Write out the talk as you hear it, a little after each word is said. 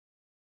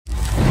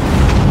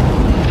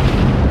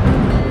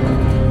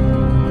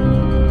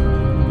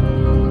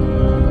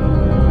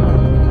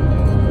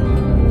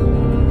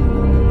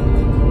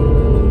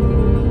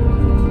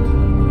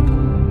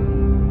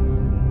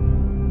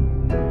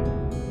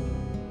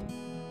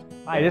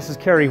Hi, this is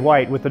Cary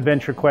White with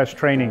Adventure Quest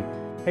Training.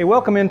 Hey,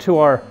 welcome into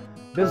our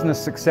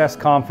Business Success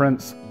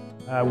Conference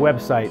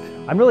website.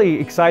 I'm really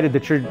excited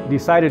that you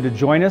decided to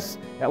join us,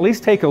 at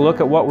least take a look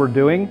at what we're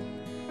doing.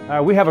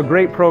 We have a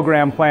great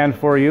program planned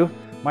for you.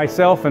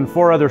 Myself and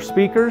 4 other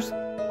speakers,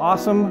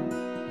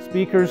 awesome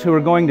speakers who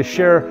are going to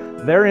share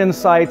their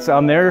insights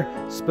on their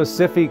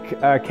specific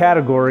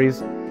categories,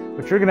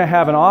 but you're going to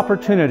have an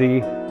opportunity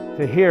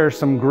to hear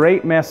some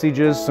great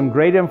messages, some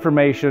great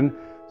information,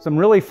 some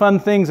really fun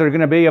things that are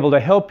going to be able to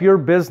help your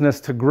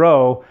business to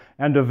grow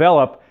and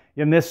develop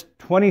in this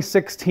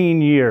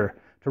 2016 year,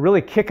 to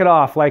really kick it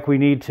off like we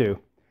need to.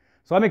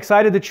 So I'm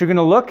excited that you're going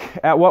to look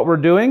at what we're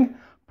doing.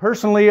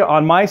 Personally,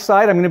 on my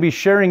side, I'm going to be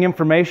sharing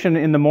information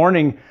in the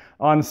morning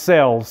on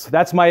sales.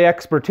 That's my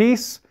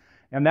expertise,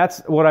 and that's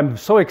what I'm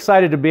so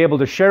excited to be able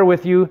to share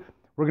with you.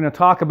 We're going to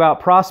talk about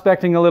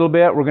prospecting a little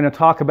bit. We're going to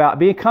talk about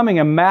becoming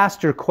a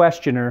master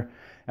questioner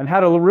and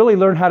how to really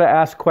learn how to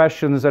ask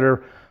questions that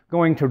are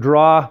going to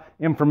draw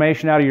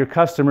information out of your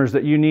customers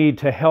that you need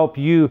to help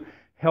you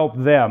help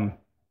them.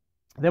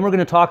 Then we're going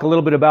to talk a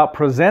little bit about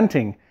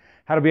presenting,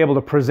 how to be able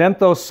to present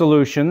those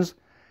solutions.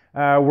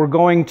 We're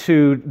going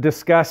to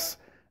discuss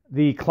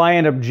the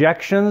client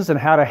objections and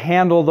how to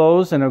handle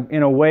those in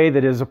a way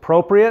that is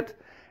appropriate.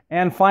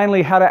 And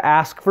finally, how to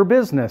ask for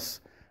business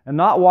and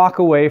not walk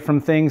away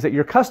from things that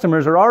your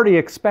customers are already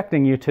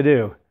expecting you to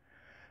do.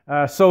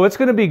 So it's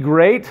going to be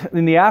great.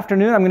 In the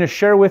afternoon, I'm going to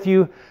share with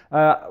you,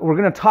 we're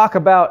going to talk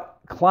about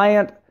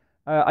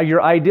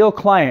your ideal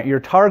client, your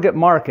target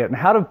market, and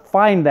how to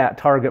find that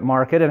target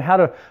market and how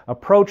to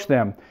approach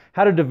them,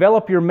 how to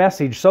develop your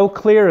message so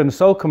clear and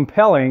so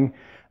compelling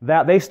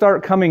that they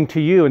start coming to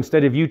you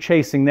instead of you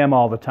chasing them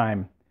all the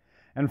time.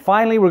 And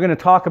finally, we're going to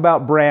talk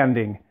about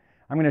branding.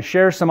 I'm going to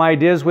share some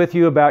ideas with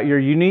you about your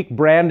unique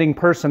branding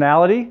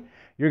personality.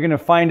 You're going to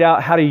find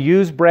out how to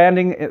use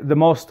branding the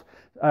most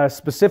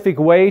specific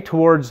way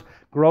towards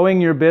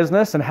growing your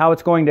business and how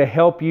it's going to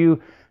help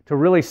you to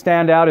really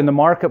stand out in the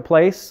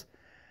marketplace.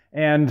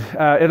 And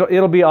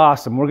it'll be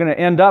awesome. We're going to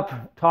end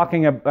up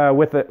talking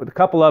with a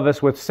couple of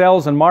us with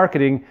sales and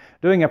marketing,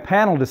 doing a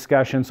panel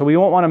discussion, so we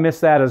won't want to miss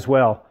that as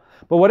well.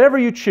 But whatever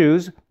you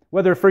choose,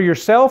 whether for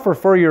yourself or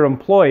for your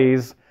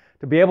employees,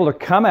 to be able to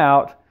come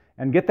out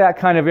and get that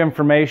kind of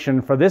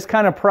information for this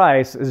kind of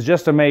price is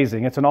just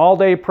amazing. It's an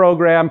all-day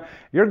program.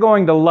 You're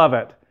going to love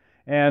it.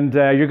 And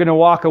you're going to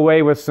walk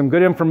away with some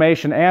good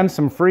information and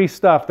some free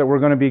stuff that we're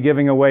going to be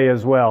giving away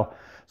as well.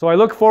 So I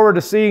look forward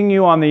to seeing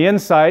you on the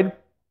inside,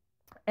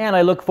 and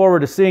I look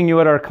forward to seeing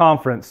you at our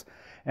conference.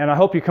 And I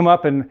hope you come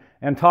up and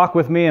talk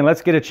with me, and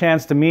let's get a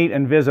chance to meet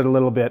and visit a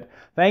little bit.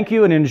 Thank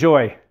you and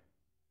enjoy.